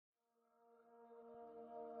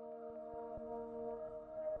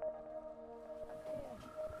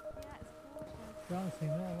dancing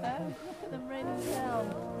there. Oh, look at them raining down.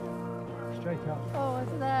 Straight up. Oh,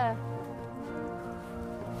 it's there.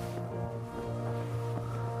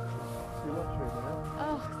 See what through there?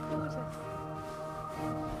 Oh, it's gorgeous.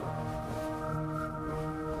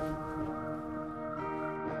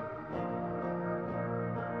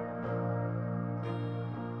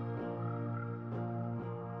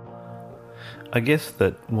 I guess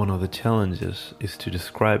that one of the challenges is to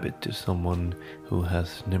describe it to someone who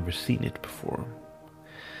has never seen it before.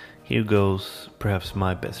 Here goes perhaps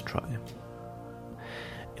my best try.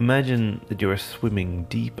 Imagine that you are swimming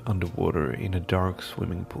deep underwater in a dark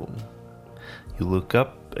swimming pool. You look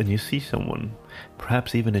up and you see someone,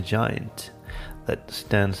 perhaps even a giant, that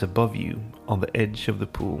stands above you on the edge of the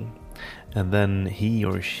pool, and then he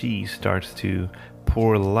or she starts to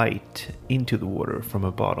pour light into the water from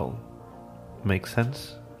a bottle. Make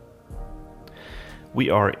sense?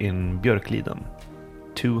 We are in Björkliden,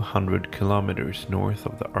 200 kilometers north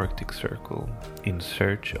of the Arctic Circle, in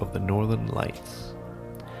search of the Northern Lights.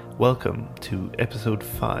 Welcome to episode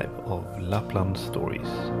 5 of Lapland Stories.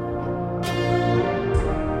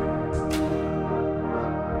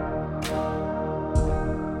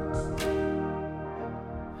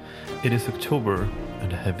 It is October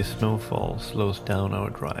and a heavy snowfall slows down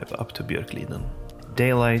our drive up to Björkliden.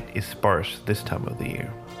 Daylight is sparse this time of the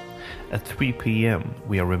year. At 3 p.m.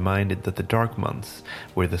 we are reminded that the dark months,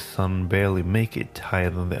 where the sun barely makes it higher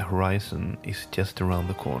than the horizon, is just around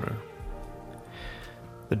the corner.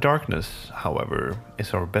 The darkness, however,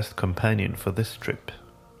 is our best companion for this trip.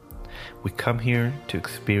 We come here to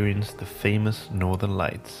experience the famous Northern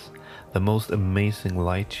Lights, the most amazing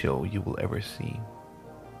light show you will ever see.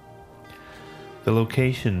 The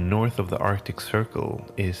location north of the Arctic Circle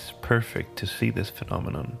is perfect to see this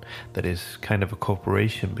phenomenon that is kind of a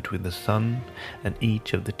cooperation between the sun and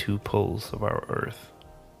each of the two poles of our Earth.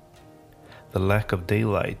 The lack of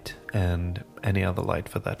daylight, and any other light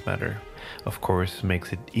for that matter, of course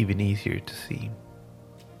makes it even easier to see.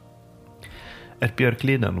 At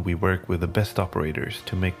Björkliden we work with the best operators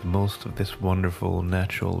to make the most of this wonderful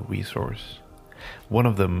natural resource. One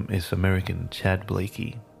of them is American Chad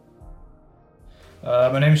Blakey.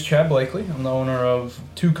 My name is Chad Blakely. I'm the owner of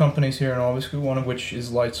two companies here in Abisko, one of which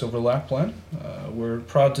is Lights Over Lapland. We're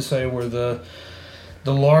proud to say we're the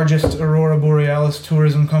largest Aurora Borealis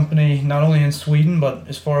tourism company, not only in Sweden, but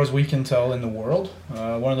as far as we can tell, in the world.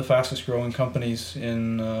 One of the fastest growing companies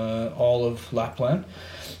in all of Lapland.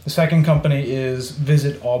 The second company is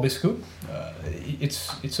Visit Abisko.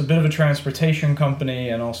 It's a bit of a transportation company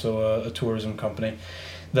and also a tourism company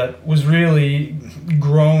that was really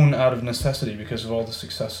grown out of necessity because of all the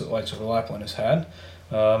success that Lights Over Lapland has had.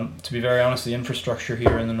 To be very honest, the infrastructure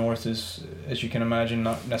here in the north is, as you can imagine,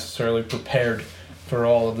 not necessarily prepared for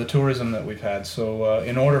all of the tourism that we've had. So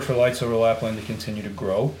in order for Lights Over Lapland to continue to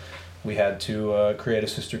grow, we had to create a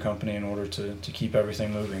sister company in order to keep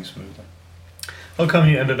everything moving smoothly. How come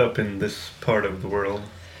you ended up in this part of the world?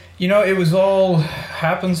 You know, it was all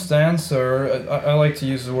happenstance, or I like to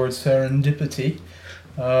use the word serendipity.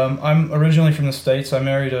 I'm originally from the States. I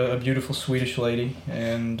married a beautiful Swedish lady,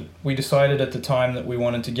 and we decided at the time that we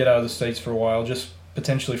wanted to get out of the States for a while, just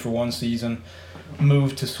potentially for one season,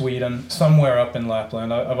 move to Sweden, somewhere up in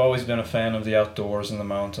Lapland. I've always been a fan of the outdoors and the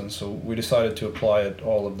mountains, so we decided to apply at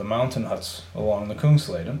all of the mountain huts along the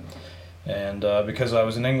Kungsleden. And because I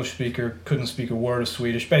was an English speaker, couldn't speak a word of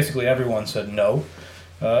Swedish, basically everyone said no,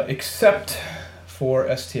 except for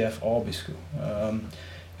STF Abisko.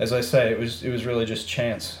 As I say, it was really just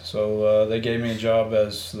chance. So they gave me a job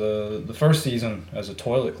as the first season as a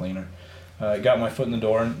toilet cleaner. I got my foot in the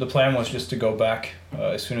door, and the plan was just to go back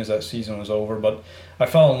as soon as that season was over. But I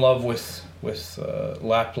fell in love with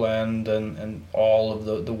Lapland and all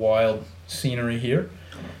of the wild scenery here,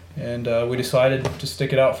 and we decided to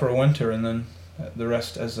stick it out for a winter, and then the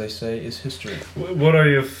rest, as they say, is history. What are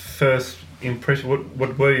your first impressions?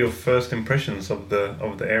 What were your first impressions of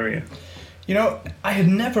the area? You know, I had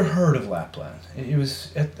never heard of Lapland. It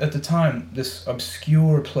was, at the time, this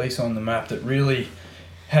obscure place on the map that really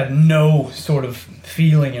had no sort of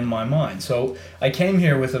feeling in my mind. So I came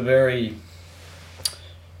here with a very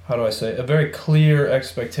clear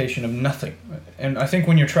expectation of nothing. And I think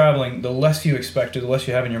when you're traveling, the less you expect or the less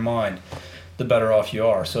you have in your mind, the better off you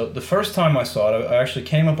are. So the first time I saw it, I actually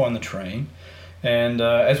came up on the train. And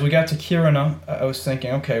as we got to Kiruna, I was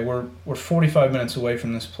thinking, okay, we're 45 minutes away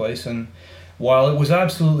from this place, and while it was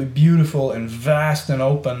absolutely beautiful and vast and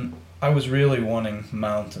open, I was really wanting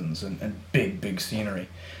mountains and big scenery.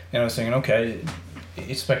 And I was thinking, okay,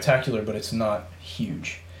 it's spectacular, but it's not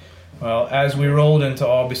huge. Well, as we rolled into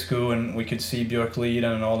Abisko and we could see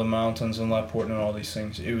Björkliden and all the mountains and Laporten and all these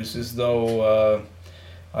things, it was as though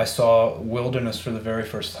I saw wilderness for the very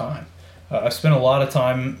first time. I've spent a lot of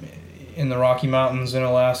time in the Rocky Mountains, in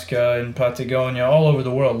Alaska, in Patagonia, all over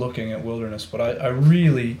the world looking at wilderness, but I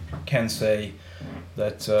really can say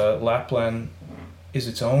that Lapland is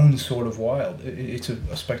its own sort of wild. It's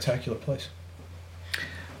a spectacular place.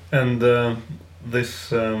 And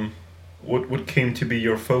this, what came to be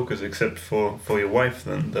your focus, except for your wife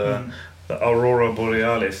then, the Aurora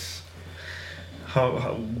Borealis?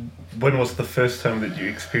 When was the first time that you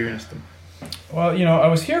experienced them? Well, I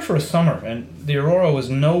was here for a summer, and the aurora was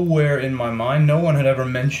nowhere in my mind. No one had ever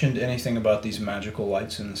mentioned anything about these magical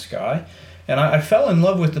lights in the sky, and I fell in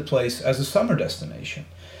love with the place as a summer destination.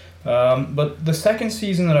 But the second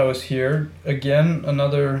season that I was here, again,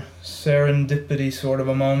 another serendipity sort of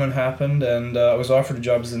a moment happened, and I was offered a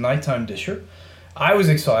job as a nighttime disher. I was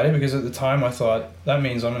excited because at the time I thought, that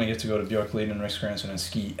means I'm going to get to go to Björkliden and Riksgränsen and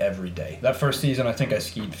ski every day. That first season, I think I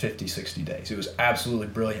skied 50, 60 days. It was absolutely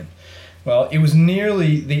brilliant. Well, it was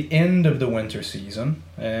nearly the end of the winter season,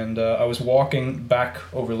 and I was walking back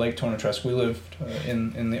over Lake Torneträsk. We lived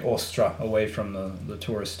in the Ostra, away from the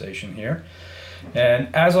tourist station here.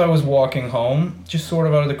 And as I was walking home, just sort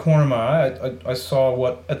of out of the corner of my eye, I saw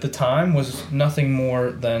what at the time was nothing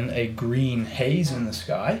more than a green haze in the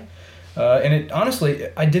sky. And it honestly,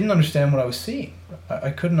 I didn't understand what I was seeing.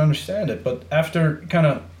 I couldn't understand it. But after kind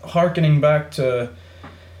of hearkening back to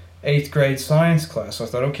 8th grade science class, I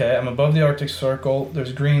thought, okay, I'm above the Arctic Circle,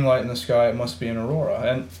 there's green light in the sky, it must be an aurora.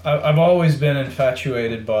 And I've always been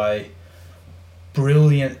infatuated by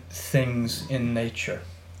brilliant things in nature.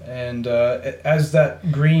 And as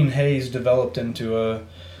that green haze developed into a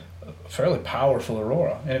fairly powerful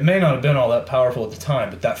aurora, and it may not have been all that powerful at the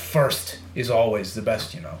time, but that first is always the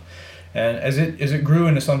best, And as it grew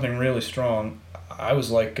into something really strong, I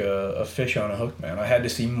was like a fish on a hook, man. I had to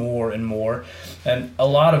see more and more. And a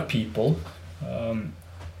lot of people,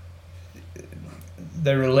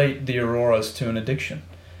 they relate the auroras to an addiction.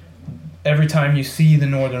 Every time you see the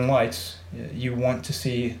northern lights, you want to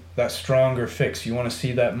see that stronger fix. You want to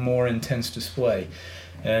see that more intense display.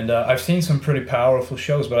 And I've seen some pretty powerful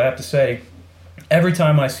shows, but I have to say, every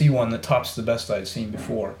time I see one that tops the best I'd seen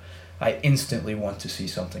before, I instantly want to see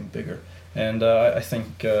something bigger. And I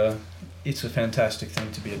think it's a fantastic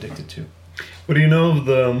thing to be addicted to. What do you know of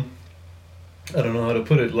I don't know how to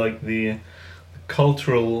put it, like the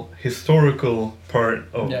cultural, historical part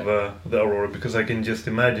of the aurora? Because I can just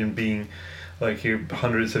imagine being like here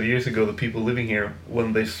hundreds of years ago, the people living here,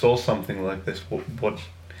 when they saw something like this,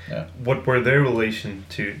 what were their relation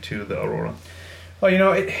to the aurora?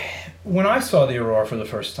 Well, when I saw the aurora for the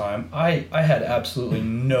first time, I had absolutely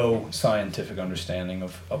no scientific understanding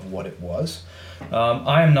of what it was.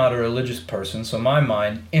 I am not a religious person, so my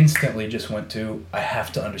mind instantly just went to, I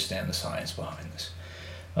have to understand the science behind this.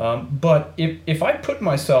 But if I put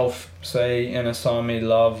myself, say, in a Sami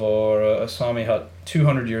love or a Sami hut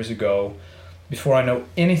 200 years ago, before I know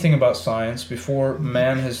anything about science, before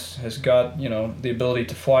man has got the ability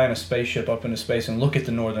to fly in a spaceship up into space and look at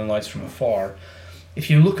the northern lights from afar, if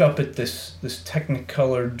you look up at this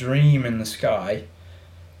technicolor dream in the sky,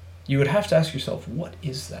 you would have to ask yourself, what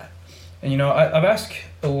is that? And I've asked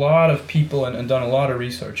a lot of people and done a lot of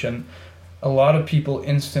research, and a lot of people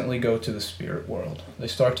instantly go to the spirit world. They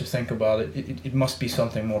start to think about it. It must be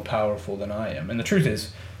something more powerful than I am. And the truth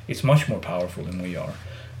is, it's much more powerful than we are.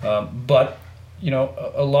 But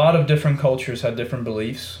a lot of different cultures had different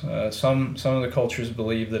beliefs. Some of the cultures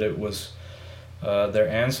believe that it was their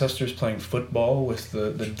ancestors playing football with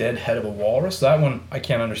the dead head of a walrus. That one I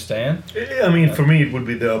can't understand. I mean, for me, it would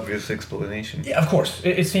be the obvious explanation. Yeah, of course.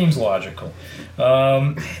 It seems logical.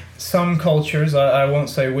 Some cultures, I won't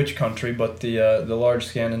say which country, but the large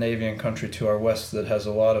Scandinavian country to our west that has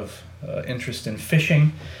a lot of interest in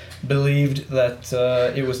fishing, believed that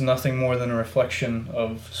it was nothing more than a reflection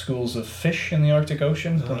of schools of fish in the Arctic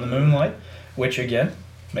Ocean from the moonlight, which again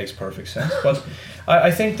makes perfect sense. But I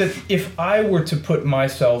think that if I were to put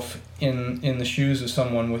myself in the shoes of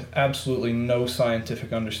someone with absolutely no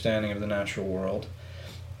scientific understanding of the natural world,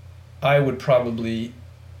 I would probably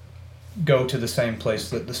go to the same place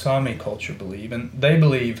that the Sami culture believe, and they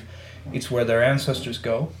believe it's where their ancestors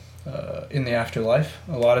go in the afterlife.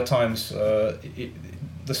 A lot of times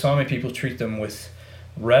the Sami people treat them with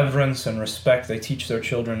reverence and respect. They teach their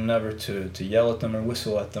children never to yell at them or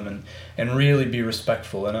whistle at them, and really be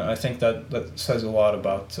respectful. And I think that says a lot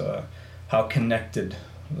about how connected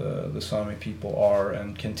the Sami people are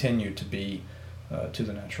and continue to be to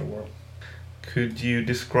the natural world. Could you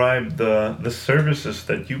describe the services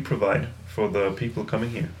that you provide for the people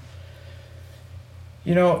coming here?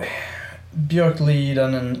 You know,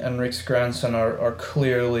 Björkliden and Riksgränsen are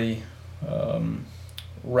clearly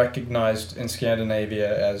recognized in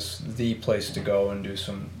Scandinavia as the place to go and do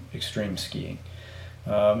some extreme skiing.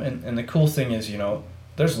 And the cool thing is, you know,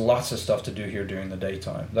 there's lots of stuff to do here during the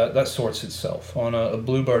daytime. That sorts itself. On a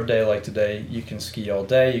bluebird day like today, you can ski all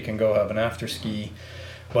day, you can go have an after ski.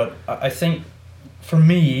 But I think, for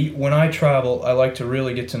me, when I travel, I like to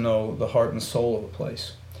really get to know the heart and soul of a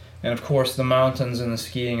place. And of course, the mountains and the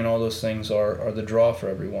skiing and all those things are the draw for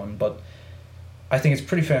everyone. But I think it's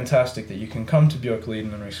pretty fantastic that you can come to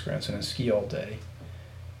Björkliden and Riksgränsen and ski all day.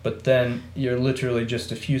 But then you're literally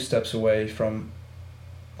just a few steps away from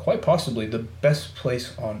quite possibly the best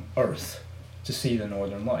place on earth to see the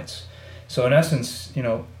Northern Lights. So in essence, you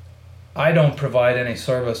know, I don't provide any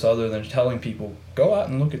service other than telling people, go out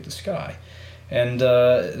and look at the sky. And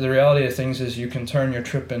the reality of things is you can turn your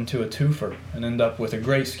trip into a twofer and end up with a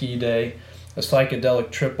great ski day, a psychedelic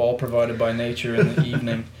trip all provided by nature in the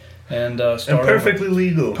evening, and start perfectly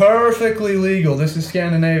legal. Perfectly legal. This is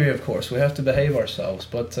Scandinavia, of course. We have to behave ourselves,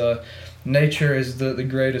 but nature is the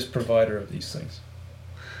greatest provider of these things.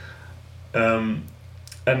 And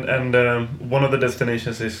one of the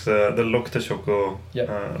destinations is the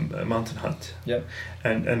Loktachoka mountain hut. Yeah.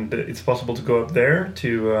 And it's possible to go up there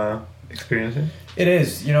to experience it? It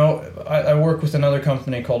is. You know, I work with another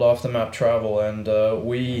company called Off the Map Travel, and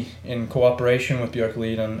we, in cooperation with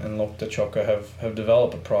Björkliden and Loktachoka, have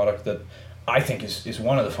developed a product that I think is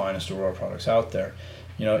one of the finest Aurora products out there.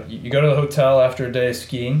 You know, you go to the hotel after a day of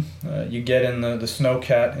skiing, you get in the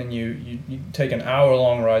Snowcat, and you take an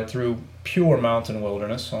hour-long ride through pure mountain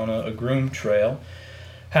wilderness on a groomed trail.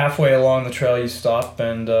 Halfway along the trail you stop,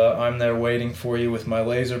 and I'm there waiting for you with my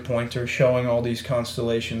laser pointer, showing all these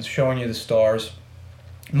constellations, showing you the stars.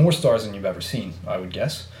 More stars than you've ever seen, I would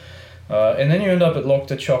guess. And then you end up at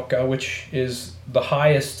Loktachoka, which is the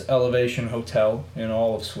highest elevation hotel in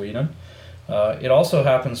all of Sweden. It also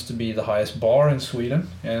happens to be the highest bar in Sweden,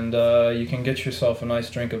 and you can get yourself a nice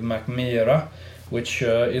drink of Mackmyra, which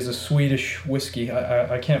is a Swedish whiskey.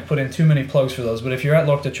 I can't put in too many plugs for those, but if you're at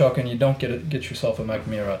Loktachoka and you don't get yourself a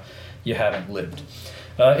Mackmyra, you haven't lived.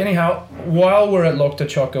 Anyhow, while we're at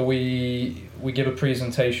Loktachoka, we give a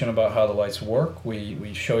presentation about how the lights work.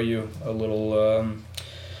 We show you a little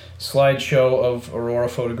slideshow of aurora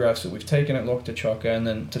photographs that we've taken at Loktachoka, and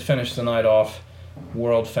then to finish the night off,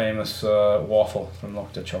 world famous waffle from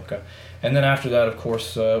Loktachoka. And then after that, of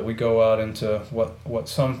course, we go out into what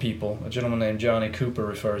some people, a gentleman named Johnny Cooper,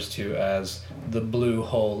 refers to as the blue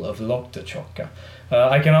hole of Loktachoka.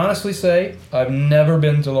 I can honestly say I've never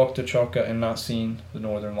been to Loktachoka and not seen the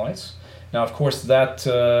Northern Lights. Now, of course, that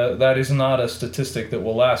is not a statistic that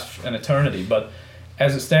will last an eternity, but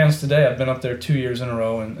as it stands today, I've been up there 2 years in a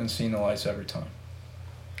row and seen the lights every time.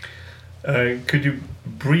 Could you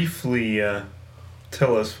briefly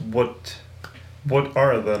tell us what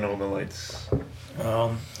are the Northern Lights?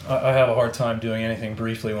 I have a hard time doing anything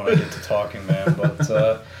briefly when I get to talking, man.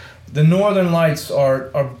 But the Northern Lights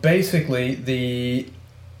are basically the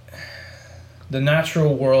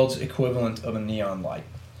natural world's equivalent of a neon light.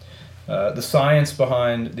 The science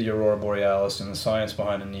behind the Aurora Borealis and the science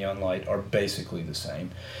behind a neon light are basically the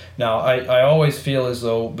same. Now, I always feel as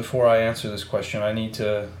though before I answer this question, I need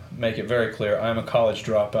to make it very clear. I'm a college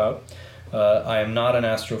dropout. I am not an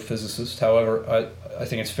astrophysicist. However, I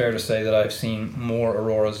think it's fair to say that I've seen more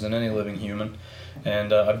auroras than any living human,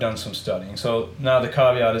 and I've done some studying. So now the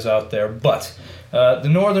caveat is out there. But the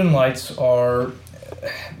Northern Lights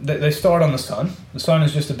they start on the sun. The sun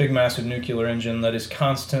is just a big, massive nuclear engine that is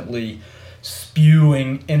constantly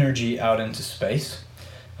spewing energy out into space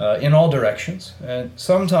in all directions. And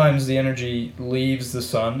sometimes the energy leaves the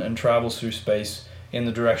sun and travels through space in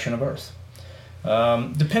the direction of Earth.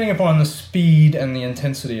 Depending upon the speed and the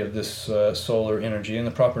intensity of this solar energy, and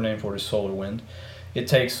the proper name for it is solar wind, it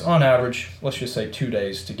takes, on average, let's just say 2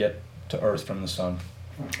 days to get to Earth from the sun.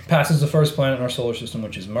 Passes the first planet in our solar system,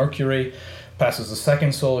 which is Mercury, passes the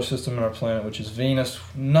second solar system in our planet, which is Venus.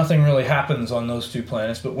 Nothing really happens on those two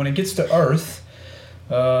planets, but when it gets to Earth,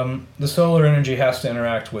 the solar energy has to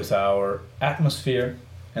interact with our atmosphere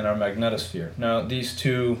and our magnetosphere. Now, these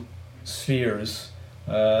two spheres,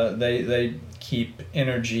 they keep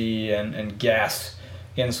energy and gas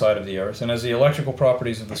inside of the Earth, and as the electrical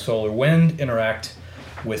properties of the solar wind interact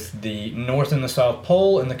with the North and the South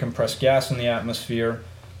Pole and the compressed gas in the atmosphere,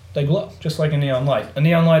 they glow, just like a neon light. A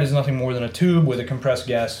neon light is nothing more than a tube with a compressed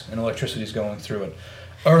gas and electricity is going through it.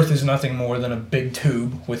 Earth is nothing more than a big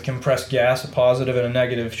tube with compressed gas, a positive and a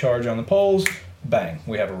negative charge on the poles. Bang,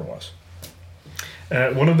 we have auroras.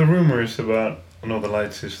 One of the rumors about Northern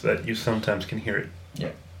Lights is that you sometimes can hear it.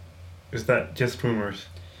 Yeah. is that just rumors?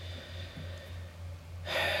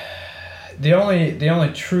 The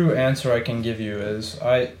only true answer I can give you is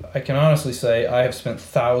I can honestly say I have spent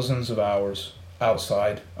thousands of hours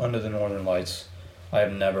outside under the northern lights. I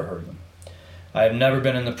have never heard them. I have never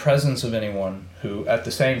been in the presence of anyone who, at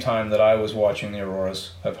the same time that I was watching the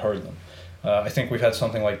auroras, have heard them. I think we've had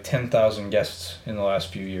something like 10,000 guests in the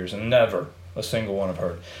last few years, and never a single one have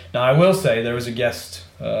heard. Now, I will say there was a guest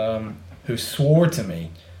who swore to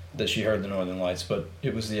me that she heard the northern lights, but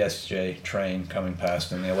it was the SJ train coming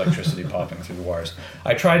past and the electricity popping through the wires.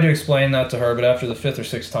 I tried to explain that to her, but after the fifth or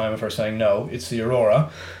sixth time of her saying, no, it's the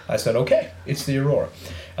aurora, I said, okay, it's the aurora.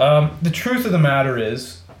 The truth of the matter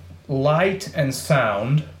is, light and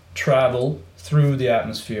sound travel through the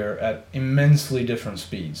atmosphere at immensely different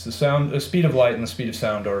speeds. The speed of light and the speed of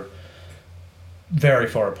sound are very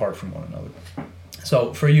far apart from one another.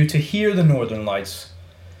 So for you to hear the northern lights,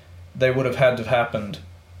 they would have had to have happened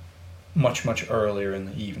much, much earlier in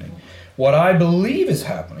the evening. What I believe is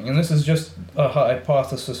happening, and this is just a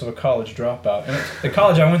hypothesis of a college dropout, and the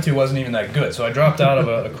college I went to wasn't even that good, so I dropped out of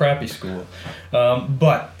a crappy school.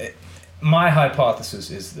 But my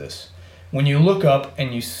hypothesis is this. When you look up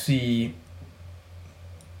and you see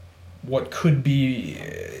what could be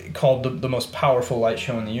called the most powerful light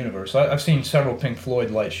show in the universe. I've seen several Pink Floyd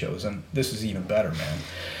light shows, and this is even better,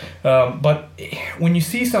 man. But when you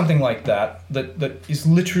see something like that is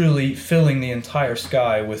literally filling the entire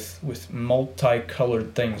sky with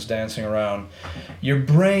multicolored things dancing around, your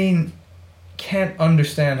brain can't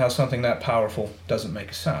understand how something that powerful doesn't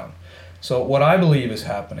make a sound. So what I believe is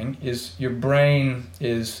happening is your brain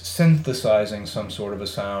is synthesizing some sort of a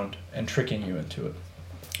sound and tricking you into it.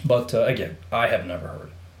 But again, I have never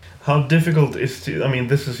heard. How difficult is to? I mean,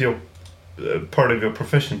 this is your part of your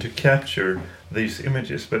profession to capture these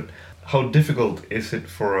images. But how difficult is it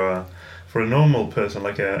for a normal person,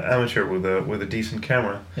 like an amateur with a decent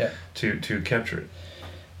camera, to capture it?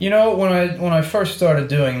 You know, when I first started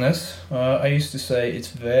doing this, I used to say it's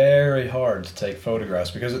very hard to take photographs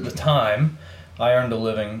because at the time I earned a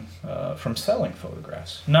living from selling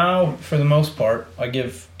photographs. Now, for the most part, I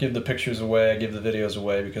give the pictures away, I give the videos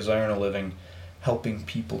away because I earn a living helping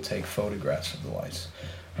people take photographs of the lights.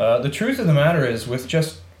 The truth of the matter is, with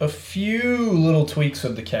just a few little tweaks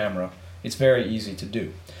of the camera, it's very easy to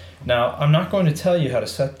do. Now, I'm not going to tell you how to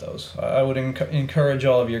set those. I would encourage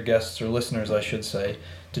all of your guests, or listeners I should say,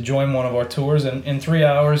 to join one of our tours. And in 3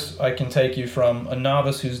 hours, I can take you from a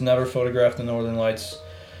novice who's never photographed the Northern Lights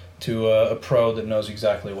to a pro that knows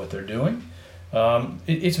exactly what they're doing.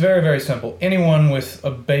 It's very, very simple. Anyone with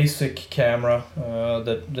a basic camera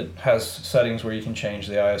that has settings where you can change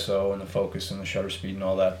the ISO and the focus and the shutter speed and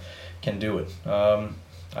all that can do it.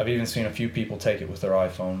 I've even seen a few people take it with their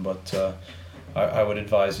iPhone, but I would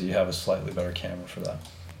advise that you have a slightly better camera for that.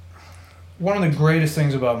 One of the greatest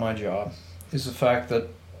things about my job is the fact that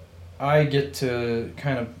I get to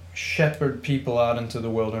kind of shepherd people out into the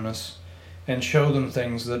wilderness and show them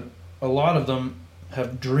things that a lot of them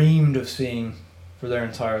have dreamed of seeing for their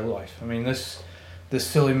entire life. I mean, this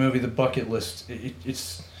silly movie, The Bucket List,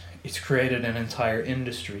 it's created an entire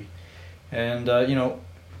industry. And, you know,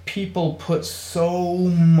 people put so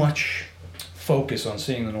much focus on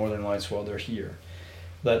seeing the Northern Lights while they're here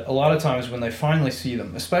that a lot of times when they finally see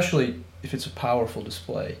them, especially if it's a powerful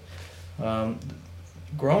display,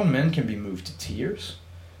 grown men can be moved to tears.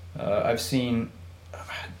 I've seen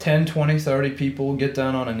 10, 20, 30 people get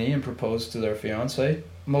down on a knee and propose to their fiancé,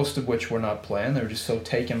 most of which were not planned. They were just so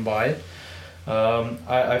taken by it.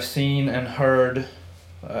 I've seen and heard,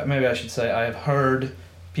 maybe I should say, I have heard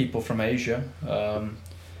people from Asia,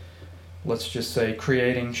 let's just say,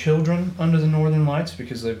 creating children under the Northern Lights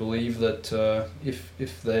because they believe that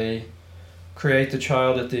if they create the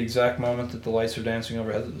child at the exact moment that the lights are dancing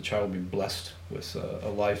overhead, that the child will be blessed with a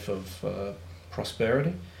life of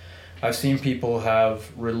prosperity. I've seen people have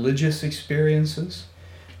religious experiences.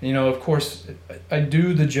 You know, of course, I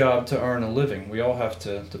do the job to earn a living. We all have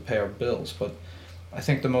to pay our bills, but I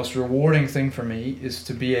think the most rewarding thing for me is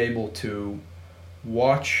to be able to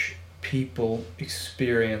watch people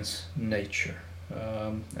experience nature.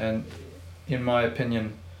 And in my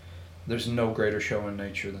opinion, there's no greater show in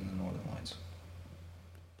nature than the Northern Lights.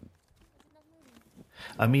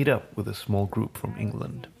 I meet up with a small group from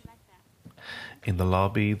England. In the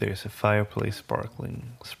lobby, there's a fireplace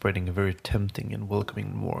sparkling, spreading a very tempting and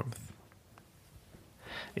welcoming warmth.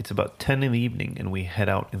 It's about 10 in the evening and we head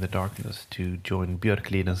out in the darkness to join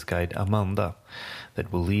Björkliden's guide Amanda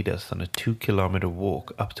that will lead us on a 2-kilometer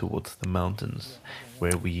walk up towards the mountains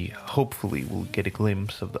where we hopefully will get a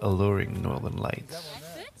glimpse of the alluring northern lights.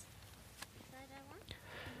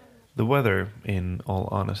 The weather, in all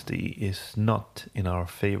honesty, is not in our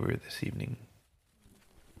favor this evening.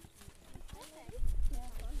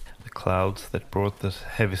 The clouds that brought this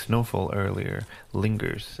heavy snowfall earlier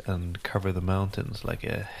lingers and cover the mountains like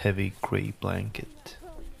a heavy grey blanket.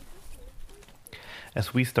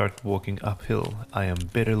 As we start walking uphill, I am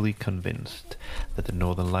bitterly convinced that the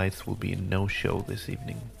Northern Lights will be a no-show this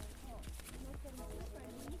evening.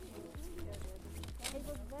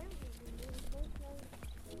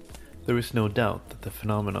 There is no doubt that the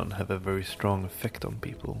phenomenon have a very strong effect on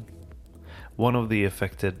people. One of the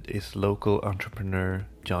affected is local entrepreneur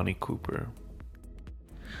Johnny Cooper.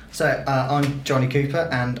 So I'm Johnny Cooper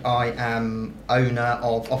and I am owner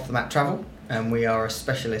of Off the Map Travel, and we are a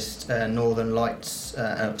specialist Northern Lights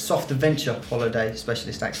soft adventure holiday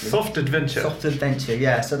specialist actually. Soft adventure? Soft adventure,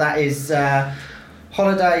 yeah. So that is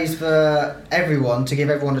holidays for everyone, to give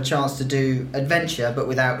everyone a chance to do adventure but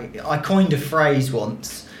without... I coined a phrase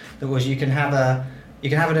once that was you can have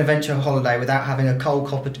an adventure holiday without having a cold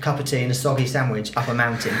cup of tea and a soggy sandwich up a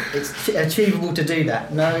mountain. It's achievable to do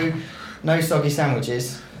that. No soggy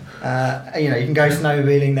sandwiches. You can go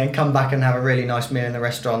snowmobiling, then come back and have a really nice meal in the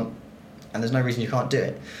restaurant, and there's no reason you can't do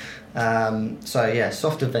it. So yeah,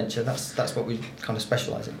 soft adventure. That's what we kind of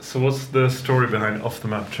specialise in. So what's the story behind Off the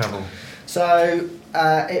Map Travel? So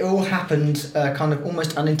it all happened kind of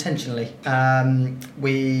almost unintentionally.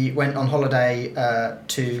 We went on holiday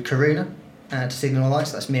to Kiruna to see the Northern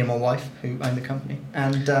Lights. That's me and my wife who own the company.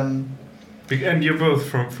 And you're both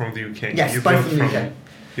from the UK? Yes, you're both from the UK.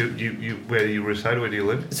 You where do you reside? Where do you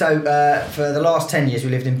live? So for the last 10 years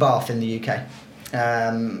we lived in Bath in the UK.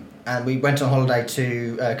 And we went on holiday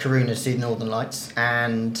to Kiruna to see the Northern Lights.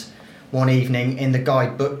 And one evening in the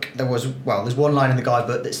guidebook, there's one line in the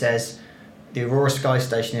guidebook that says the Aurora Sky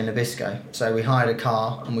Station in Abisko. So we hired a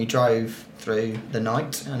car and we drove through the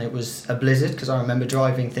night, and it was a blizzard because I remember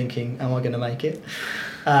driving thinking, am I going to make it?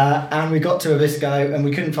 And we got to Abisko and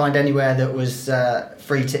we couldn't find anywhere that was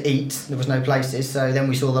free to eat. There was no places. So then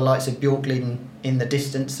we saw the lights of Bjorkliden in the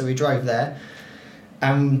distance, so we drove there.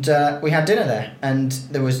 And we had dinner there, and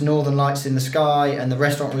there was Northern Lights in the sky, and the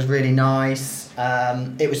restaurant was really nice.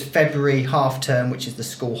 It was February half term, which is the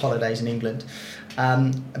school holidays in England.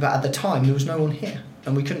 But at the time, there was no one here,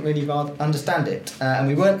 and we couldn't really understand it. And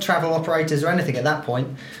we weren't travel operators or anything at that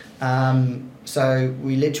point. So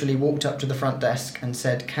we literally walked up to the front desk and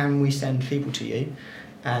said, can we send people to you?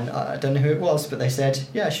 And I don't know who it was, but they said,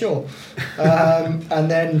 yeah, sure. And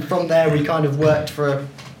then from there, we kind of worked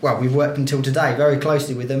we've worked until today very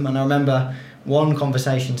closely with them. And I remember one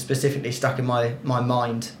conversation specifically stuck in my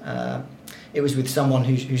mind. It was with someone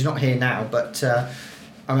who's not here now, but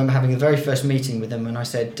I remember having the very first meeting with them, and I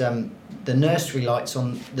said, the nursery lights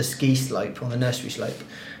on the ski slope, on the nursery slope,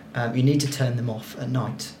 you need to turn them off at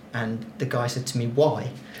night. And the guy said to me, why?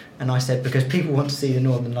 And I said, because people want to see the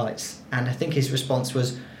Northern Lights. And I think his response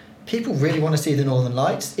was, people really want to see the Northern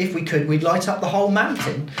Lights. If we could, we'd light up the whole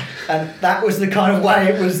mountain. And that was the kind of way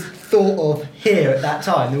it was thought of here at that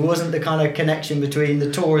time. There wasn't the kind of connection between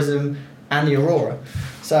the tourism and the Aurora.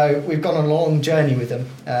 So we've gone on a long journey with them.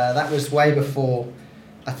 That was way before,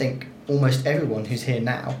 I think, almost everyone who's here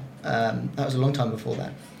now. That was a long time before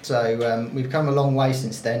that. So we've come a long way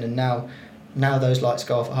since then, and now those lights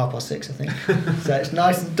go off at 6:30, I think. So it's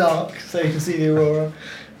nice and dark, so you can see the Aurora.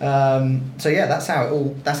 So yeah, that's how it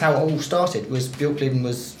all started. Bjorkliden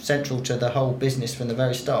was central to the whole business from the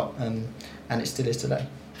very start, and it still is today.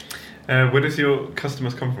 Where does your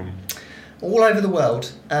customers come from? All over the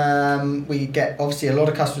world. We get obviously a lot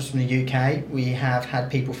of customers from the UK. We have had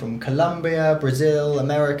people from Colombia, Brazil,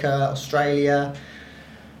 America, Australia.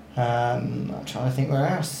 I'm trying to think where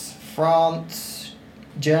else. France,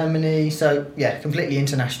 Germany. So yeah, completely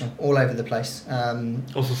international, all over the place.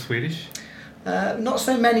 Also Swedish? Not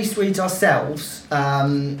so many Swedes ourselves.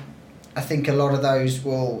 I think a lot of those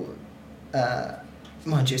will,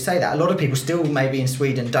 mind you say that, a lot of people still maybe in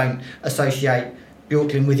Sweden don't associate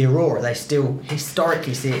Bjorkliden with the Aurora. They still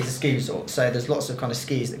historically see it as a ski resort, so there's lots of kind of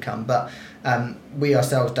skiers that come, but we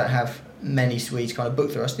ourselves don't have many Swedes kind of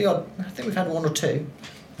booked through us. I think we've had one or two,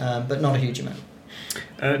 but not a huge amount.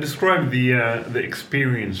 Describe the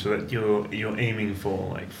experience that you're aiming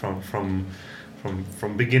for, like from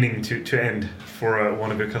beginning to end for one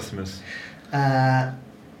of your customers. I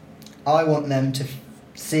want them to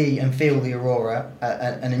see and feel the Aurora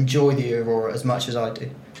and enjoy the Aurora as much as I do.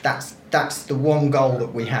 That's the one goal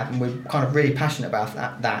that we have, and we're kind of really passionate about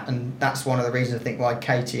that, and that's one of the reasons I think why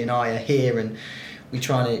Katie and I are here, and we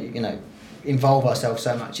try to involve ourselves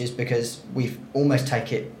so much, is because we almost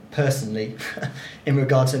take it personally in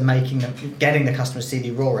regard to getting the customers to see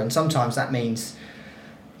the Aurora, and sometimes that means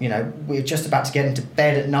we're just about to get into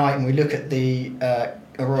bed at night, and we look at the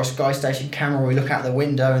Aurora Sky Station camera, we look out the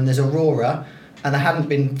window, and there's Aurora, and there hadn't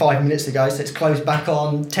been 5 minutes ago, so it's closed back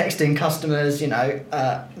on, texting customers,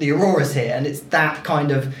 the Aurora's here, and it's that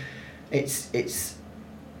kind of, even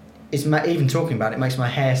talking about it makes my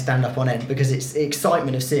hair stand up on end, because it's the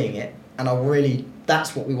excitement of seeing it, and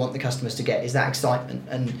that's what we want the customers to get, is that excitement,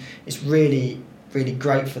 and it's really, really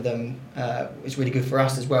great for them. It's really good for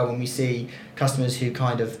us as well when we see customers who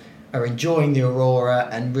kind of are enjoying the Aurora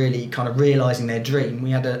and really kind of realising their dream.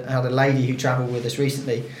 We had a lady who travelled with us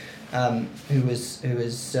recently,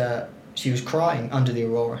 she was crying under the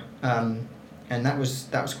Aurora, and that was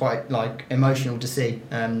quite like emotional to see.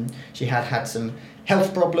 She had some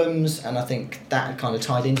health problems, and I think that kind of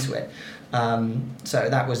tied into it. So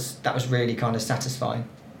that was really kind of satisfying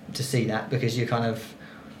to see that, because you kind of,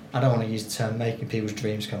 I don't want to use the term making people's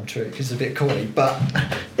dreams come true because it's a bit corny, but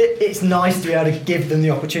it's nice to be able to give them the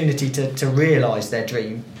opportunity to realise their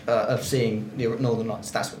dream of seeing the Northern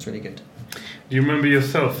Lights. That's what's really good. Do you remember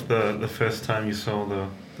yourself the first time you saw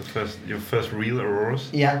your first real auroras?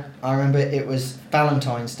 Yeah, I remember it was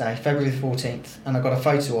Valentine's Day, February the 14th, and I got a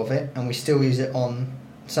photo of it, and we still use it on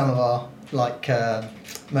some of our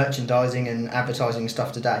merchandising and advertising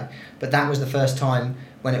stuff today. But that was the first time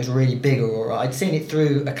when it was really big aurora. I'd seen it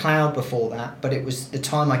through a cloud before that, but it was the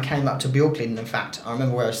time I came up to Bjorkliden, in fact. I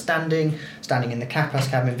remember where I was standing in the Kapas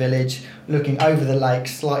Cabin Village, looking over the lake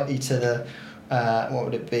slightly to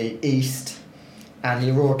the east, and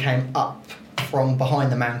the aurora came up from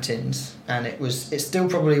behind the mountains, and it's still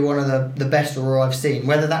probably one of the best aurora I've seen.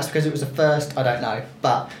 Whether that's because it was the first, I don't know,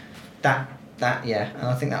 but that yeah, and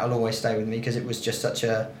I think that'll always stay with me, because it was just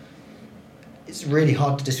it's really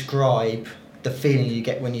hard to describe the feeling you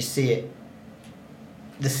get when you see it,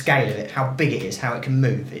 the scale of it, how big it is, how it can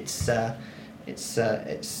move. It's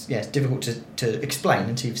difficult to explain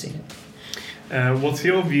until you've seen it. What's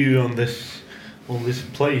your view on this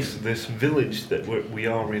place, this village that we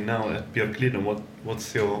are in now at Björkliden?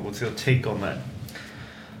 What's your take on that?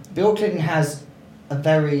 Björkliden has a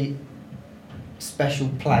very special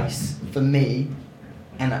place for me,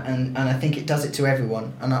 and I think it does it to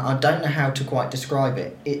everyone, and I don't know how to quite describe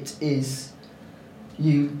it. It is,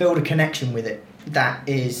 you build a connection with it that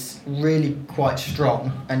is really quite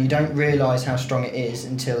strong, and you don't realise how strong it is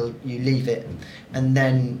until you leave it, and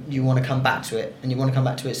then you want to come back to it, and you want to come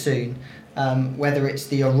back to it soon. Whether it's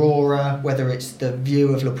the aurora, whether it's the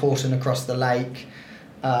view of Laporten across the lake,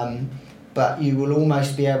 but you will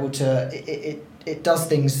almost be able to, it does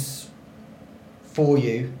things for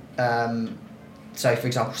you. So, for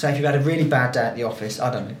example, say if you've had a really bad day at the office,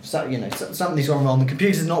 I don't know, something's gone wrong, the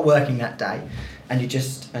computer's not working that day, and you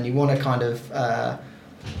want to kind of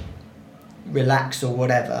relax or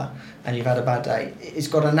whatever, and you've had a bad day, it's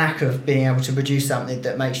got a knack of being able to produce something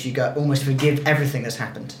that makes you go almost forgive everything that's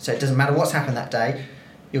happened. So it doesn't matter what's happened that day,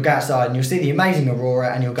 you'll go outside and you'll see the amazing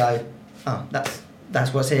aurora, and you'll go, oh, that's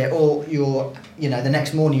what's here. Or the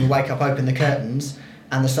next morning you wake up, open the curtains,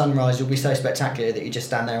 and the sunrise will be so spectacular that you just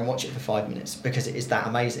stand there and watch it for 5 minutes, because it is that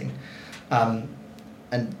amazing. And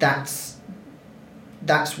that's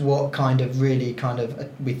what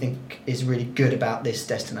we think is really good about this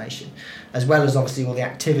destination, as well as obviously all the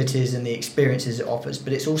activities and the experiences it offers,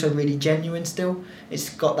 but it's also really genuine still. It's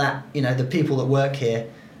got that, the people that work here,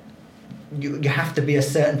 you have to be a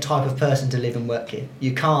certain type of person to live and work here.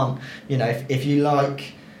 You can't, if you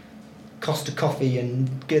like Costa Coffee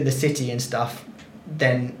and go to the city and stuff,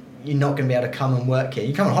 then you're not going to be able to come and work here.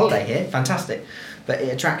 You come on holiday here, fantastic, but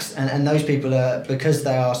it attracts, and those people are, because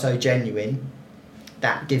they are so genuine,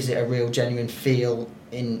 that gives it a real genuine feel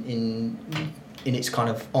in its kind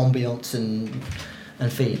of ambience and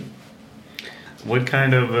feeling. What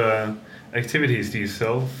kind of activities do you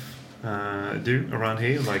do around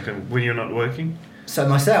here, like when you're not working? So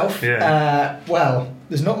myself, well,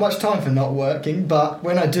 there's not much time for not working, but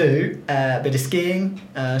when I do, a bit of skiing,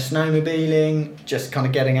 snowmobiling, just kind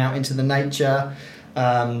of getting out into the nature.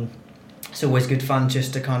 It's always good fun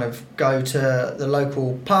just to kind of go to the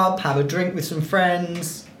local pub, have a drink with some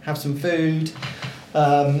friends, have some food,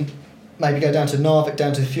 maybe go down to Narvik,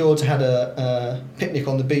 down to the fjords. I had a picnic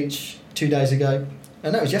on the beach 2 days ago.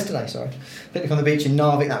 No, it was yesterday, sorry. Picnic on the beach in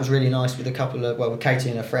Narvik, that was really nice with with Katie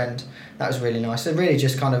and a friend. That was really nice. So really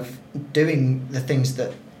just kind of doing the things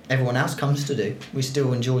that everyone else comes to do. We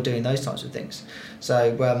still enjoy doing those types of things.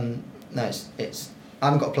 So, no, it's I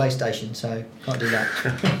haven't got a PlayStation, so can't do that.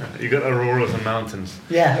 You got auroras and mountains.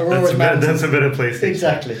 Yeah, auroras and mountains. That's a better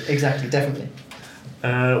PlayStation. Exactly, definitely.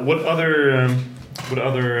 What other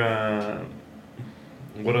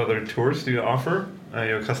tours do you offer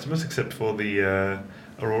your customers except for the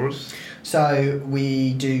auroras? So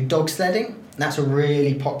we do dog sledding. That's a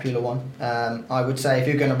really popular one. I would say if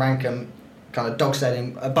you're going to rank them, kind of dog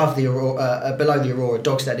sledding above the Aurora, below the Aurora,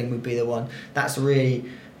 dog sledding would be the one. That's really,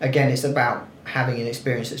 again, it's about having an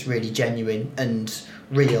experience that's really genuine and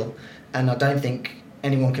real. And I don't think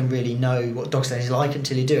anyone can really know what dog sledding is like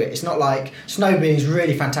until you do it. It's not like snowboarding is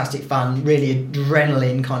really fantastic fun, really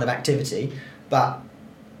adrenaline kind of activity, but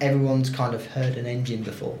everyone's kind of heard an engine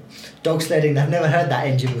before. Dog sledding, they've never heard that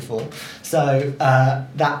engine before. So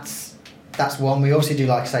that's one. We obviously do,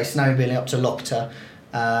 like I say, snowmobiling up to Lochta,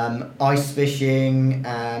 ice fishing,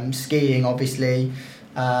 skiing obviously.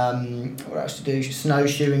 What else to do?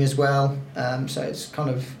 Snowshoeing as well. So it's kind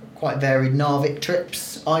of quite varied. Narvik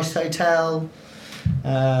trips, ice hotel.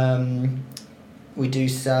 We do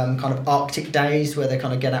some kind of Arctic days where they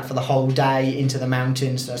kind of get out for the whole day into the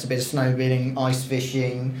mountains. So that's a bit of snowmobiling, ice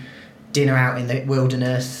fishing, dinner out in the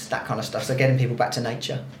wilderness, that kind of stuff. So getting people back to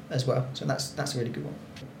nature as well. So that's a really good one.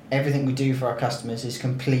 Everything we do for our customers is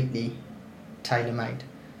completely tailor-made.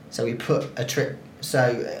 So we put a trip.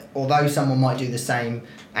 So although someone might do the same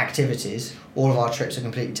activities, all of our trips are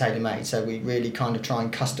completely tailor-made. So we really kind of try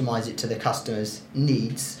and customise it to the customer's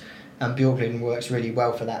needs. And Bjorkliden works really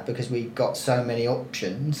well for that because we've got so many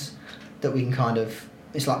options that we can kind of,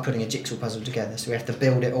 it's like putting a jigsaw puzzle together. So we have to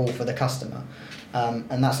build it all for the customer.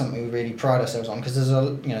 And that's something we really pride ourselves on because there's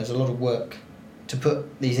a lot of work to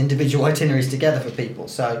put these individual itineraries together for people.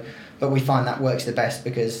 So, but we find that works the best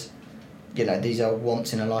because, these are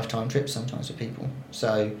once in a lifetime trips sometimes for people.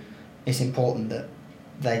 So it's important that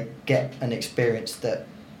they get an experience that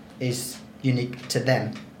is unique to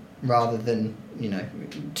them rather than,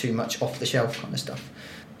 too much off the shelf kind of stuff.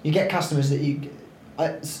 You get customers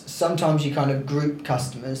that sometimes you kind of group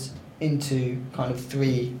customers into kind of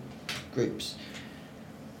 3 groups.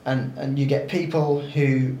 And you get people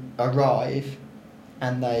who arrive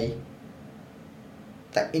and they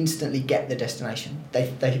instantly get the destination.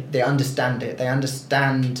 They understand it. They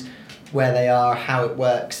understand where they are, how it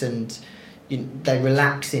works, and they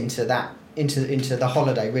relax into that, into the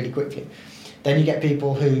holiday really quickly. Then you get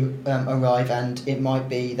people who arrive and it might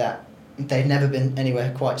be that they've never been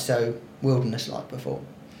anywhere quite so wilderness-like before.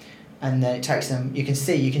 And then it takes them, you can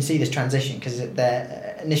see this transition because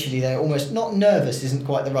they're almost, not nervous isn't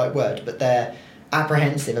quite the right word, but they're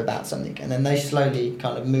apprehensive about something, and then they slowly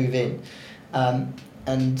kind of move in.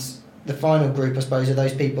 And the final group, I suppose, are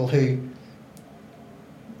those people who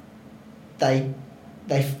they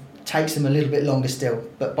takes them a little bit longer still,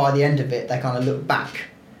 but by the end of it, they kind of look back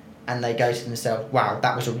and they go to themselves, wow,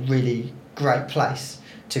 that was a really great place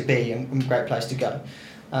to be and a great place to go.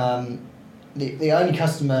 The only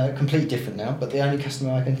customer, completely different now, but the only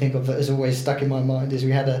customer I can think of that has always stuck in my mind is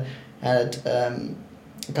we had a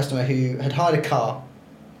customer who had hired a car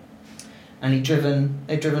and they'd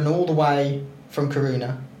driven all the way from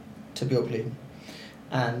Kiruna to Bjorkliden,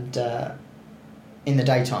 and in the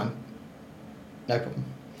daytime, no problem.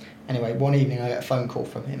 Anyway, one evening I get a phone call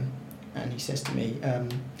from him and he says to me,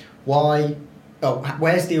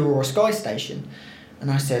 where's the Aurora Sky Station? And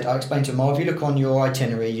I explained to him, if you look on your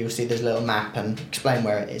itinerary, you'll see there's a little map and explain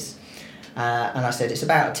where it is. And I said, it's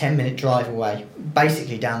about a 10-minute drive away,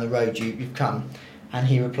 basically down the road you've come. And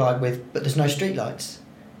he replied with, but there's no streetlights.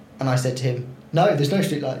 And I said to him, no, there's no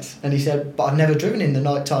streetlights. And he said, but I've never driven in the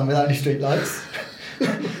night time without any streetlights.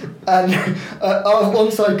 And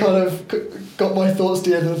once I kind of got my thoughts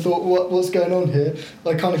together and thought, what's going on here?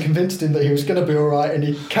 I kind of convinced him that he was going to be all right and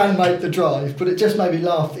he can make the drive. But it just made me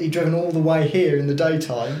laugh that he'd driven all the way here in the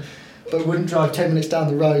daytime, but wouldn't drive 10 minutes down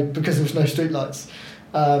the road because there was no streetlights.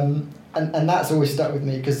 And that's always stuck with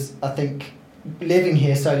me because I think living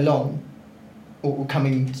here so long, or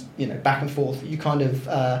coming, back and forth, you kind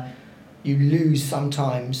of you lose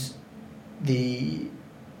sometimes the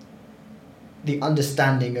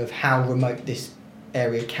understanding of how remote this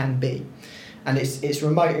area can be, and it's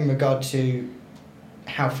remote in regard to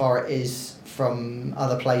how far it is from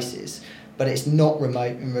other places, but it's not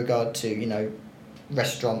remote in regard to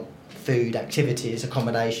restaurant, food, activities,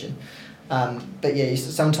 accommodation. But yeah,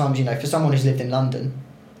 sometimes for someone who's lived in London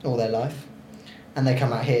all their life, and they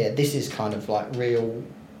come out here, this is kind of like real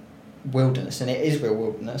wilderness, and it is real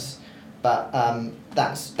wilderness. But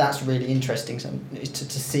that's really interesting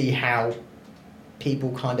to see how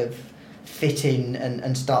people kind of fit in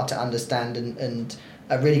and start to understand and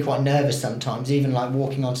are really quite nervous sometimes. Even like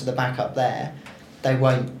walking onto the back up there, they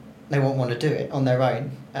won't want to do it on their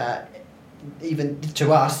own. Even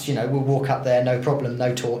to us, we'll walk up there, no problem,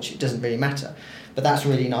 no torch, it doesn't really matter. But that's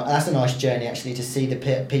really that's a nice journey actually, to see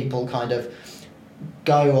the people kind of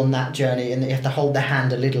go on that journey, and you have to hold their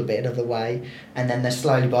hand a little bit of the way, and then they're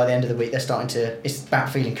slowly, by the end of the week, they're starting to, it's about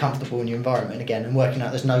feeling comfortable in your environment again and working out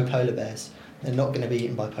there's no polar bears. They're not going to be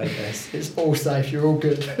eaten by polar bears. It's all safe, you're all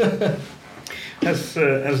good. Has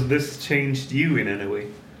this changed you in any way?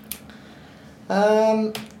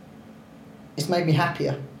 It's made me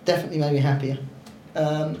happier. Definitely made me happier.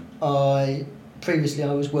 Previously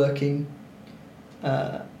I was working,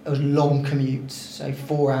 it was long commutes, so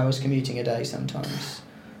 4 hours commuting a day sometimes.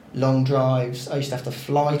 Long drives. I used to have to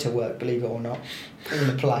fly to work, believe it or not, in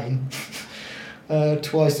a plane.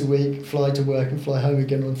 Twice a week, fly to work and fly home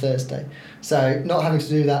again on Thursday. So not having to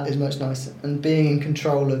do that is much nicer. And being in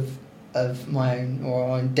control of my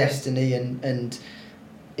own destiny and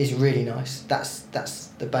is really nice. That's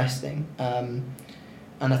the best thing. And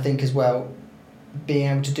I think as well, being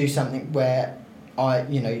able to do something where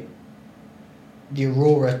the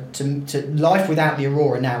aurora, to life without the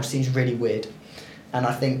aurora now seems really weird. And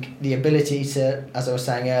I think the ability to, as I was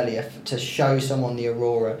saying earlier, to show someone the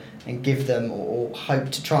aurora and give them, or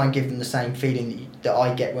hope to try and give them the same feeling that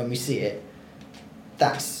I get when we see it,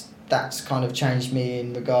 that's kind of changed me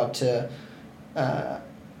in regard to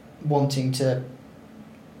wanting to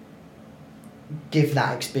give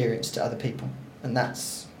that experience to other people. And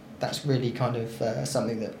that's really kind of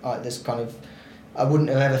something that I wouldn't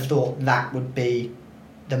have ever thought that would be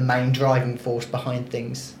the main driving force behind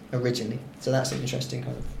things originally. So that's an interesting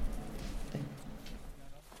kind of thing.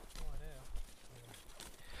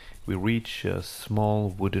 We reach a small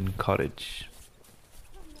wooden cottage.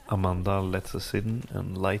 Amanda lets us in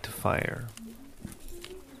and light a fire.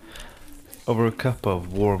 Over a cup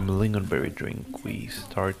of warm lingonberry drink, we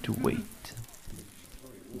start to wait.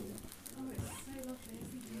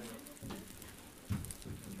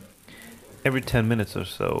 Every 10 minutes or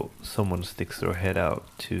so, someone sticks their head out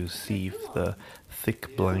to see if the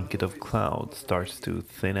thick blanket of cloud starts to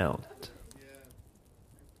thin out.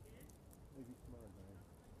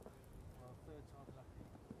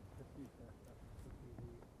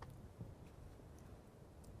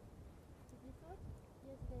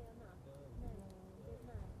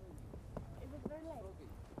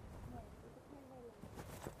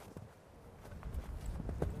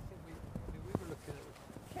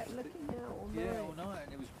 Kept looking out all Yeah, night. all night,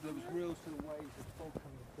 and there was real sort of waves of fog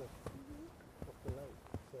coming off the lake.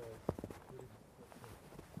 So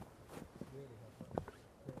really have that.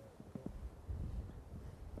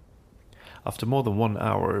 After more than 1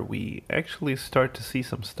 hour, we actually start to see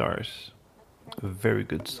some stars. A very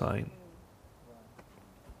good sign.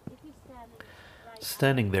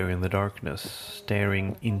 Standing there in the darkness,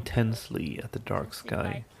 staring intensely at the dark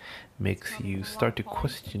sky, makes you start to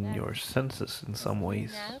question your senses in some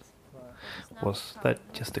ways. Was that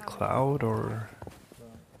just a cloud, or...?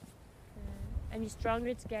 And the stronger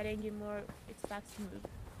it's getting, the more it starts to move.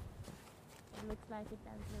 It looks like it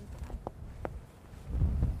does inside.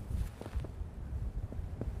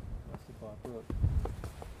 That's the bar brook.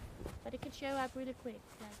 But it can show up really quick.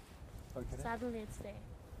 Like Okay. suddenly it's there.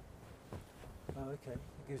 Oh, okay. It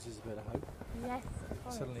gives us a bit of hope. Yes, of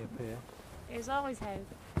course. Suddenly appear. There's always hope.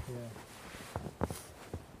 Yeah.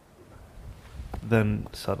 Then,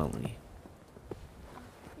 suddenly,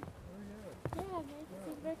 Yeah,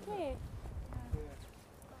 it's very clear.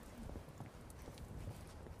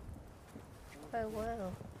 Oh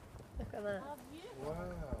wow. Look at that. How beautiful. Wow.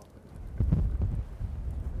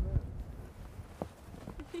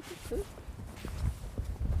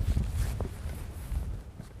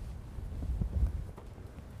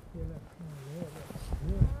 Yeah, look.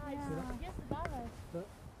 Ah, it's just above us.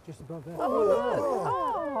 Just above there. Oh,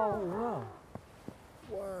 wow.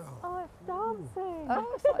 Wow. oh, it's dancing. Oh,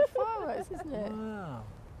 it's like fireworks, isn't it? Wow.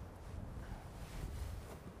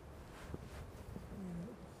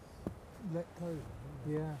 Let go.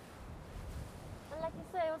 Yeah. And like you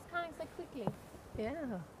say, it was coming so quickly.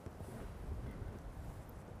 Yeah.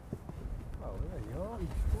 Oh, there you are. I think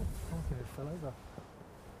it fell over.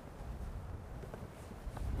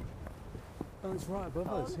 Oh, it's right above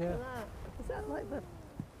Oh, us, look yeah. at that. Is that like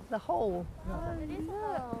the hole? Yeah. It is a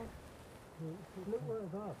hole. Look right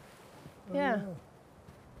above. Oh, Yeah.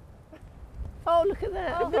 Oh, look at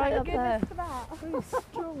that. Oh, right my up there. goodness, look at that. Really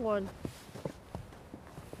strong one.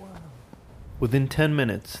 Wow. within 10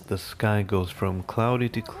 minutes, the sky goes from cloudy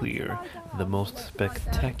to clear, and the most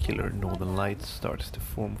spectacular northern lights starts to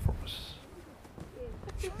form for us.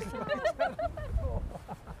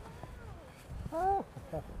 Wow.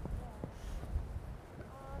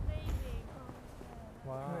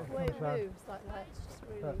 The way it moves like that, it's just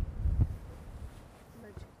really Look.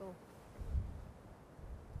 magical.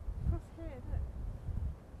 Across here, look.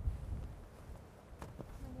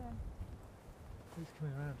 Who's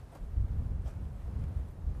coming around.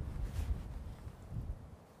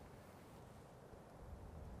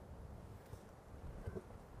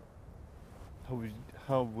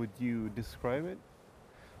 How would you describe it?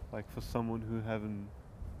 Like for someone who haven't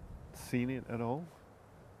seen it at all?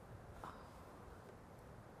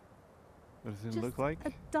 What does it Just look like?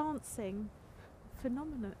 a dancing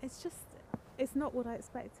phenomenon. It's not what I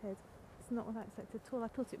expected. It's not what I expected at all. I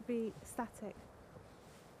thought it'd be static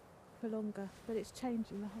for longer, but it's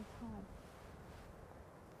changing the whole time.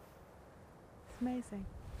 It's amazing.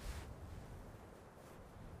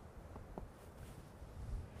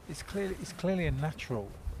 It's clearly a natural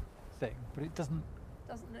thing, but it doesn't.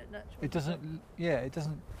 Doesn't look natural. It doesn't. Yeah, it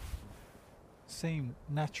doesn't seem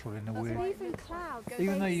natural in a Doesn't weird. Even clouds.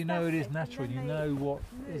 Even though they you know it is static and natural, then you they know what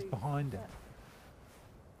is move, behind it.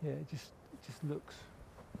 but Yeah, it just looks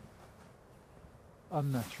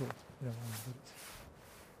unnatural in a way, but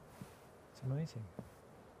it's amazing.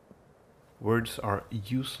 Words are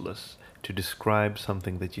useless to describe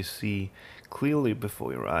something that you see clearly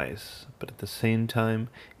before your eyes, but at the same time,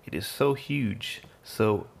 it is so huge,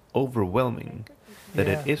 so overwhelming, that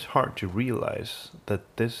it Yeah. is hard to realize that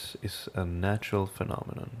this is a natural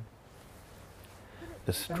phenomenon.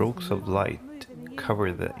 The strokes of light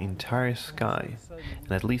cover the entire sky,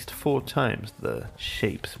 and at least 4 times the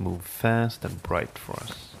shapes move fast and bright for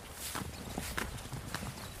us.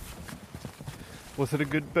 Was it a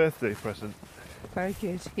good birthday present? Very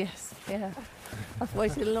good, yes, yeah. I've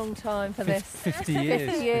waited a long time for this. 50 years.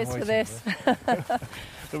 50 years been for waiting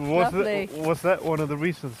this. Lovely. Was that one of the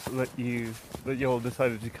reasons that you all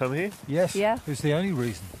decided to come here? Yes, Yeah. it was the only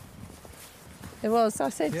reason. It was. I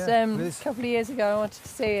said Yeah, a Liz. couple of years ago I wanted to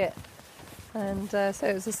see it, and so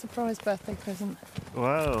it was a surprise birthday present.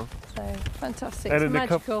 Wow. So fantastic, And so in a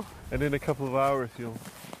magical. And in a couple of hours you'll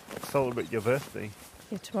celebrate your birthday.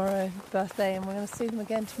 Yeah, tomorrow birthday, and we're going to see them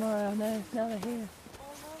again tomorrow. I know. Now they're here.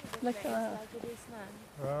 Look at that. Like it is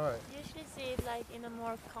now. Right. You usually see it like in a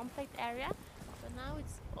more compact area, but now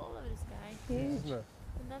it's all over the sky, Huge. Isn't it?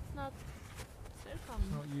 and that's not so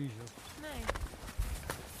common. Not usual. No.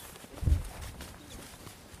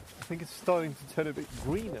 I think it's starting to turn a bit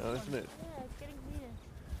greener, isn't it? Yeah, it's getting greener.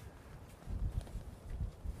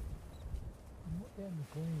 What in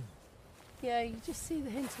the green? Yeah, you just see the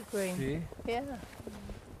hint of green. Do you? Yeah.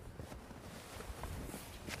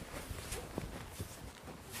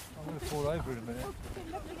 I'm going to fall over in a minute.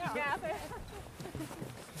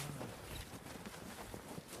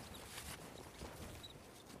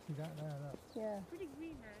 See that there? Look. Yeah. Pretty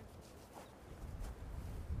green now.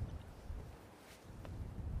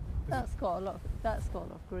 That's got a lot. That's got a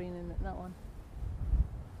lot of green in it. That one.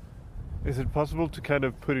 Is it possible to kind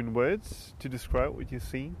of put in words to describe what you're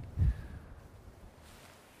seeing?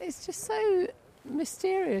 It's just so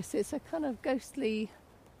mysterious. It's a kind of ghostly,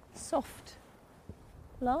 soft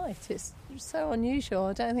light. It's so unusual.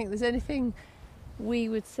 I don't think there's anything we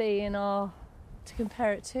would see to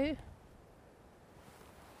compare it to.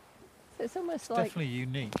 So it's almost like, Definitely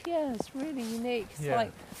unique. yeah, it's really unique. It's Yeah.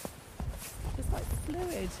 like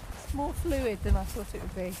fluid. It's more fluid than I thought it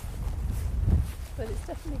would be. But it's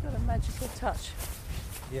definitely got a magical touch.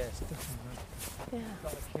 Yeah, it's definitely Yeah,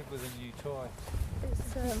 like a kid with a new toy.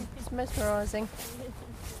 it's mesmerising.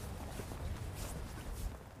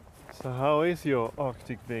 So how is your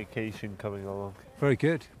Arctic vacation coming along? Very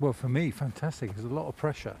good. Well, for me, fantastic. There's a lot of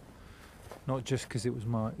pressure, not just because it's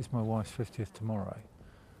my wife's 50th tomorrow,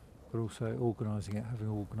 but also organising it, having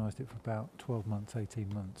organised it for about 12 months,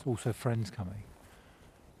 18 months. Also, friends coming.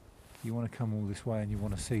 You want to come all this way and you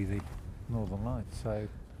want to see the Northern Lights, so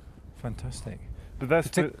fantastic. But that's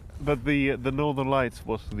Partic- the Northern Lights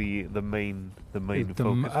was the main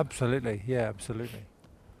focus. Absolutely, yeah, absolutely.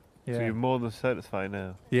 Yeah. So you're more than satisfied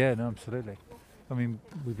now. Yeah, no, absolutely. I mean,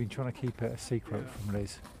 we've been trying to keep it a secret from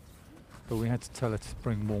Liz, but we had to tell her to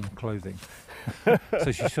bring warm clothing.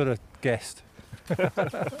 So she sort of guessed.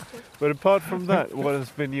 But apart from that, what has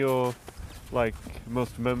been your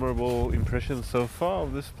most memorable impression so far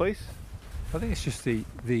of this place? I think it's just the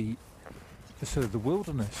sort of the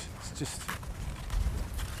wilderness.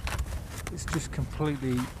 It's just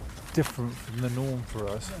completely different from the norm for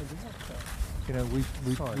us. You know,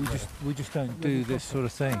 we just don't do this sort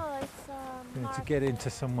of thing. Oh, it's You know, to get into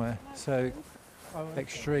somewhere so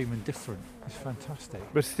extreme and different is fantastic.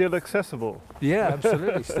 But still accessible. Yeah,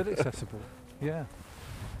 absolutely, still accessible. Yeah.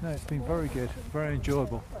 No, it's been very good, very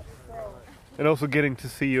enjoyable. And also getting to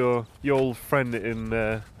see your old friend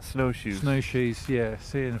in snowshoes. Snowshoes, yeah,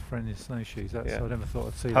 seeing a friend in snowshoes. That's Yeah. I never thought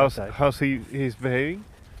I'd see How's that day. he's behaving?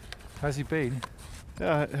 How's he been?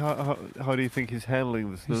 How do you think he's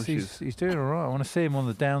handling the snowshoes? He's doing all right. I want to see him on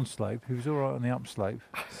the downslope. He was all right on the upslope.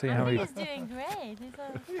 See how he. He's doing great. He's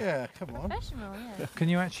a Yeah, come on. professional, yeah. Can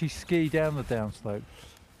you actually ski down the downslope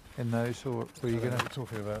in those, or were you going What are to? we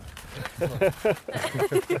talking about? Yes,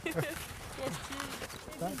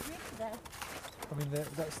 That- to agree to that. I mean,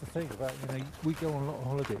 that's the thing about we go on a lot of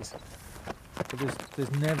holidays, but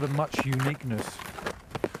there's never much uniqueness.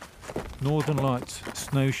 Northern Lights,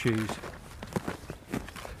 snowshoes.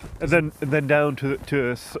 And then down to a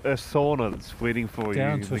sauna that's waiting for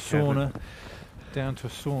Down you. to a sauna, down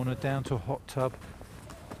to a hot tub.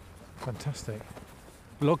 Fantastic.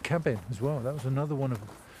 Log cabin as well. That was another one of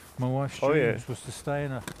my wife's Oh, yeah. dreams, was to stay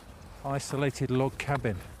in a isolated log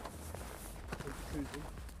cabin.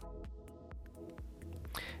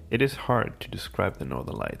 It is hard to describe the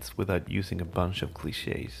Northern Lights without using a bunch of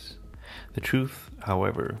cliches. The truth,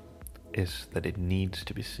 however, is that it needs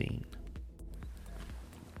to be seen.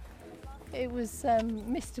 It was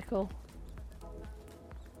mystical,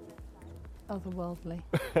 otherworldly.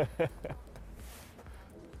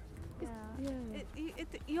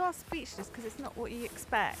 You are speechless because it's not what you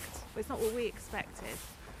expect. It's not what we expected.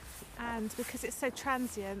 And because it's so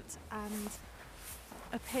transient and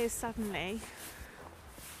appears suddenly,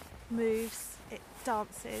 moves, it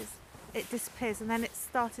dances, it disappears, and then it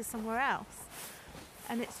started somewhere else.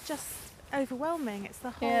 And it's just overwhelming. It's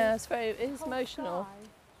the whole. Yeah, it is whole emotional. sky.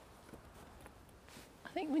 I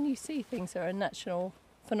think when you see things that are a natural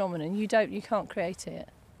phenomenon, you can't create it.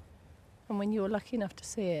 And when you're lucky enough to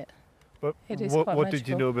see it, But It is what quite did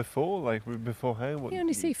you magical. know before? Like beforehand? What you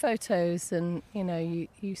only see photos and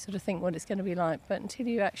you sort of think what it's going to be like, but until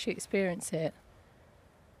you actually experience it,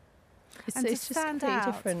 it's And to just stand completely out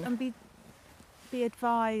different. and be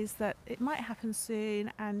advised that it might happen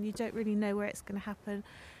soon, and you don't really know where it's going to happen.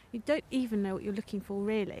 You don't even know what you're looking for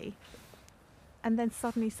really, and then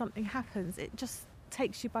suddenly something happens. It just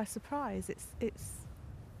takes you by surprise. It's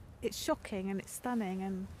shocking and it's stunning,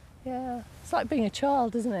 and Yeah, it's like being a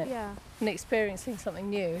child, isn't it? yeah, And experiencing something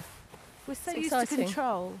new. we're so It's used to exciting.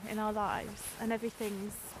 control in our lives, and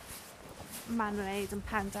everything's man-made and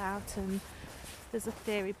panned out, and there's a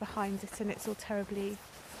theory behind it, and it's all terribly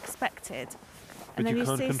expected. But And then you you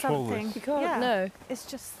can't see control something. this. You can't, yeah, no. It's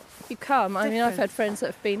just You come. I mean, I've Different. had friends that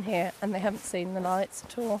have been here and they haven't seen the lights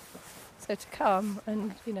at all. So to come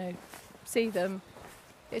and, see them,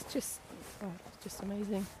 it's just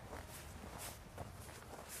amazing.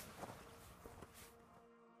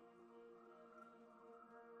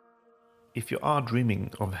 If you are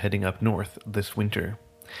dreaming of heading up north this winter,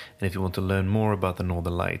 and if you want to learn more about the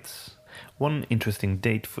Northern Lights, one interesting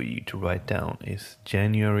date for you to write down is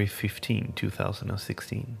January 15,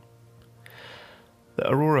 2016. The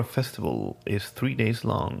Aurora Festival is 3 days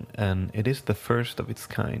long, and it is the first of its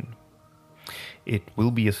kind. It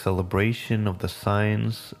will be a celebration of the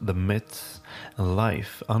science, the myths, and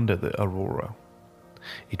life under the aurora.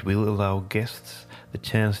 It will allow guests the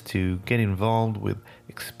chance to get involved with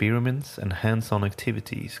experiments and hands-on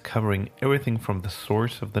activities covering everything from the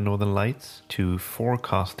source of the Northern Lights to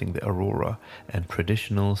forecasting the aurora and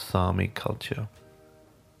traditional Sami culture.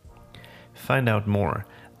 Find out more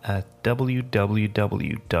at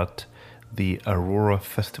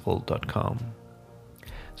www.theaurorafestival.com.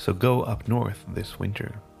 So go up north this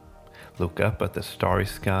winter. Look up at the starry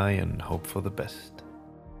sky and hope for the best.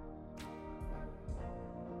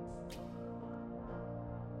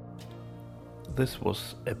 This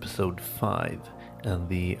was episode 5 and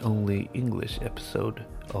the only English episode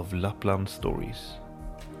of Lapland Stories.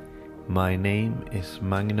 My name is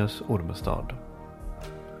Magnus Ormestad.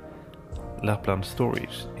 Lapland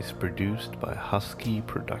Stories is produced by Husky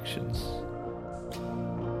Productions.